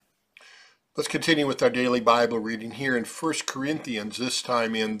Let's continue with our daily Bible reading here in 1 Corinthians, this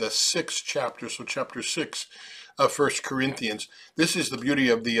time in the 6th chapter, so chapter 6 of 1 Corinthians. This is the beauty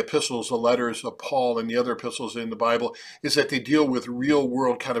of the epistles, the letters of Paul and the other epistles in the Bible, is that they deal with real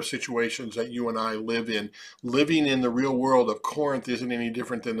world kind of situations that you and I live in. Living in the real world of Corinth isn't any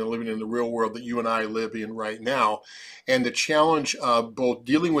different than living in the real world that you and I live in right now. And the challenge of both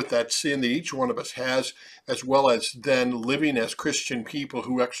dealing with that sin that each one of us has, as well as then living as Christian people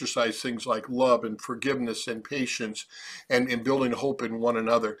who exercise things like love and forgiveness and patience and building hope in one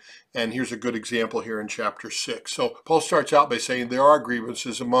another. And here's a good example here in chapter 6. So Paul starts out by saying there are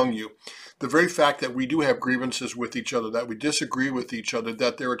grievances among you. The very fact that we do have grievances with each other, that we disagree with each other,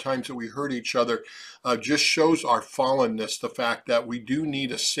 that there are times that we hurt each other, just shows our fallenness, the fact that we do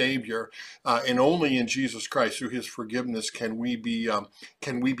need a Savior, and only in Jesus Christ, through His forgiveness, can we be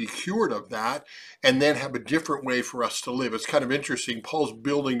cured of that, and then have a different way for us to live. It's kind of interesting. Paul's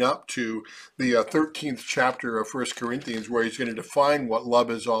building up to the 13th chapter of 1 Corinthians, where he's going to define what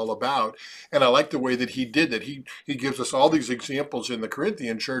love is all about. And I like the way that he did that. He gives us all these examples in the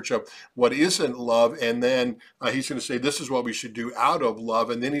Corinthian church of what isn't love, and then he's going to say this is what we should do out of love,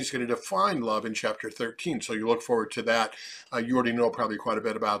 and then he's going to define love in chapter 13. So you look forward to that. You already know probably quite a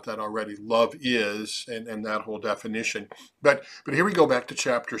bit about that already. Love is, and that whole definition. But here we go back to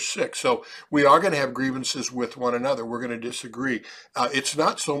chapter 6. So we are going to have grievances with one another. We're going to disagree. It's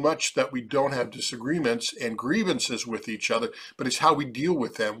not so much that we don't have disagreements and grievances with each other, but it's how we deal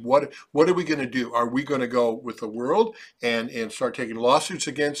with them. What are we going to do? Are we going to go with the world and start taking lawsuits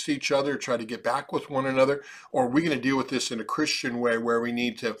against each other, try to get back with one another? Or are we going to deal with this in a Christian way, where we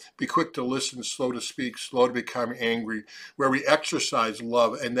need to be quick to listen, slow to speak, slow to become angry, where we exercise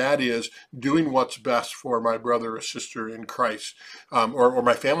love, and that is doing what's best for my brother or sister in Christ, or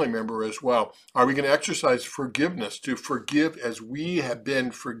my family member as well? Are we going to exercise forgiveness, to forgive as we have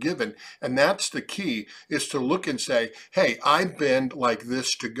been forgiven? And that's the key, is to look and say, hey, I've been like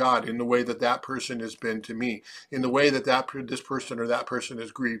this to God in the way that that person has been to me, in the way that this person or that person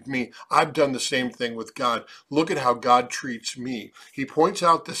has grieved me. I've done the same thing with God. Look at how God treats me. He points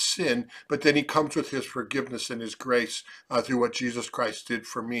out the sin, but then he comes with his forgiveness and his grace through what Jesus Christ did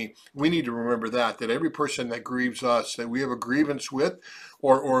for me. We need to remember that every person that grieves us, that we have a grievance with,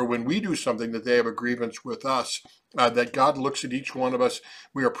 or when we do something that they have a grievance with us, that God looks at each one of us.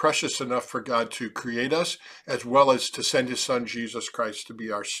 We are precious enough for God to create us, as well as to send his son Jesus Christ to be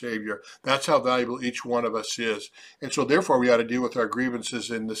our Savior. That's how valuable each one of us is. And so therefore we ought to deal with our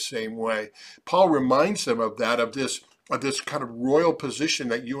grievances in the same way. Paul reminds them of that, of this kind of royal position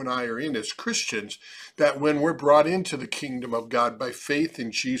that you and I are in as Christians, that when we're brought into the kingdom of God by faith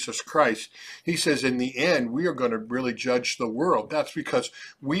in Jesus Christ, he says in the end, we are going to really judge the world. That's because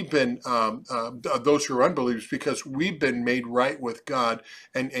we've been, those who are unbelievers, because we've been made right with God,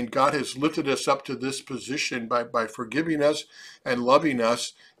 and God has lifted us up to this position by forgiving us and loving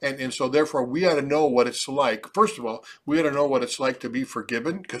us. And so therefore we ought to know what it's like. First of all, we ought to know what it's like to be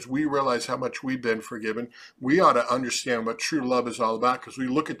forgiven, because we realize how much we've been forgiven. We ought to understand what true love is all about, because we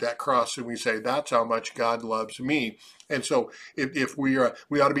look at that cross and we say, that's how much God loves me. And so if we ought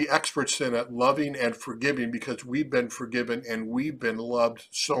to be experts then at loving and forgiving, because we've been forgiven and we've been loved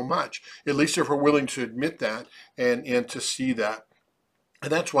so much, at least if we're willing to admit that and to see that.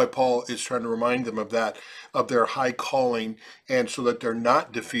 And that's why Paul is trying to remind them of that, of their high calling, and so that they're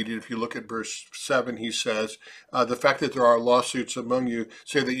not defeated. If you look at verse 7, he says, the fact that there are lawsuits among you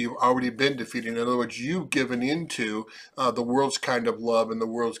say that you've already been defeated. In other words, you've given into the world's kind of love and the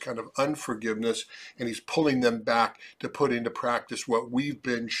world's kind of unforgiveness, and he's pulling them back to put into practice what we've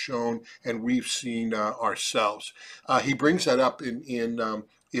been shown and we've seen ourselves. He brings that up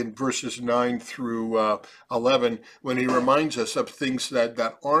in verses 9 through 11, when he reminds us of things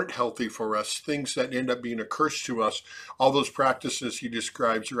that aren't healthy for us, things that end up being a curse to us. All those practices he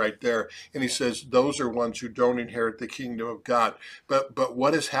describes right there. And he says those are ones who don't inherit the kingdom of God. But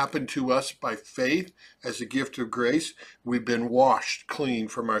what has happened to us by faith as a gift of grace? We've been washed clean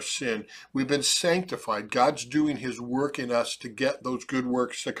from our sin. We've been sanctified. God's doing his work in us to get those good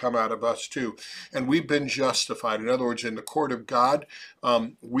works to come out of us too. And we've been justified. In other words, in the court of God,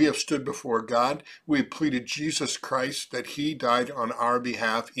 we have stood before God. We have pleaded Jesus Christ, that he died on our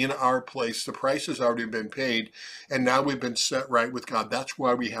behalf in our place. The price has already been paid, and now we've been set right with God. That's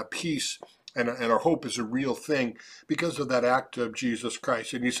why we have peace, and our hope is a real thing because of that act of Jesus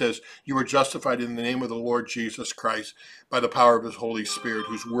Christ. And he says, you are justified in the name of the Lord Jesus Christ by the power of his Holy Spirit,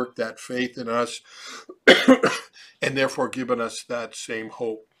 who's worked that faith in us and therefore given us that same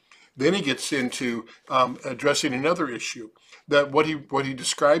hope. Then he gets into addressing another issue, that what he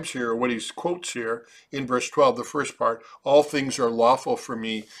describes here, or what he quotes here in verse 12, the first part, all things are lawful for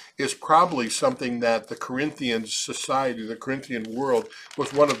me, is probably something that the Corinthian society, the Corinthian world,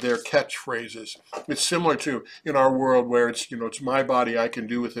 was one of their catchphrases. It's similar to in our world where it's my body, I can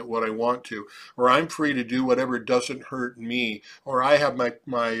do with it what I want to, or I'm free to do whatever doesn't hurt me, or I have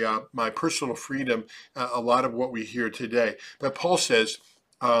my personal freedom. A lot of what we hear today. But Paul says,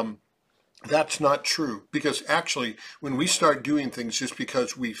 that's not true, because actually when we start doing things just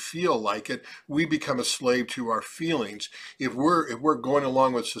because we feel like it, we become a slave to our feelings. If we're going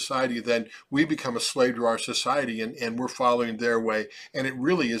along with society, then we become a slave to our society, and we're following their way, and it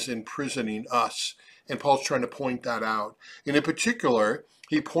really is imprisoning us. And Paul's trying to point that out. And in particular,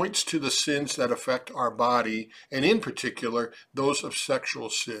 he points to the sins that affect our body, and in particular, those of sexual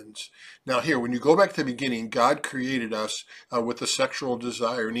sins. Now here, when you go back to the beginning, God created us with a sexual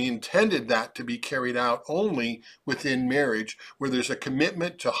desire, and he intended that to be carried out only within marriage, where there's a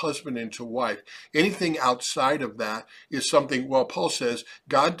commitment to husband and to wife. Anything outside of that is something, well, Paul says,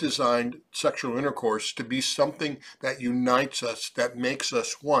 God designed sexual intercourse to be something that unites us, that makes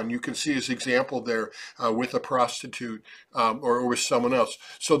us one. You can see his example there with a prostitute or with someone else.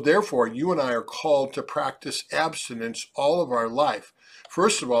 So therefore, you and I are called to practice abstinence all of our life.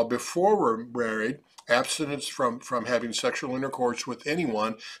 First of all, before we're married, abstinence from having sexual intercourse with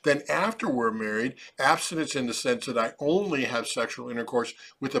anyone. Then after we're married, abstinence in the sense that I only have sexual intercourse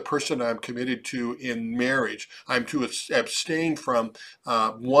with the person I'm committed to in marriage. I'm to abstain from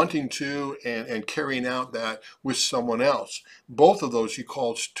wanting to and carrying out that with someone else. Both of those he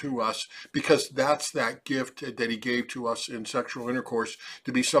calls to us, because that's that gift that he gave to us in sexual intercourse,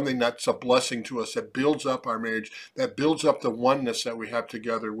 to be something that's a blessing to us, that builds up our marriage, that builds up the oneness that we have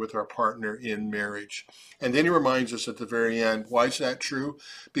together with our partner in marriage. And then he reminds us at the very end, why is that true?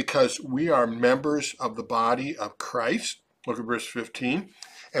 Because we are members of the body of Christ. Look at verse 15.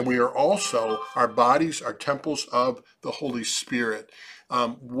 And we are also, our bodies are temples of the Holy Spirit.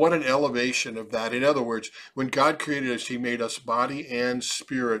 What an elevation of that. In other words, when God created us, he made us body and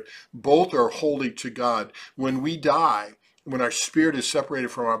spirit. Both are holy to God. When we die, when our spirit is separated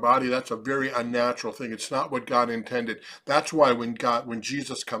from our body, that's a very unnatural thing. It's not what God intended. That's why when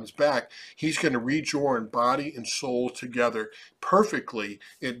Jesus comes back, he's going to rejoin body and soul together perfectly,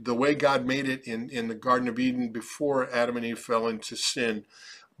 the way God made it in the Garden of Eden before Adam and Eve fell into sin.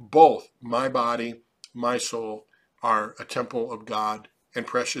 Both my body, my soul are a temple of God and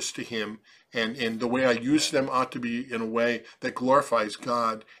precious to him. And the way I use them ought to be in a way that glorifies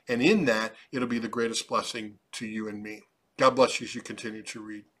God. And in that, it'll be the greatest blessing to you and me. God bless you as you continue to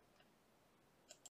read.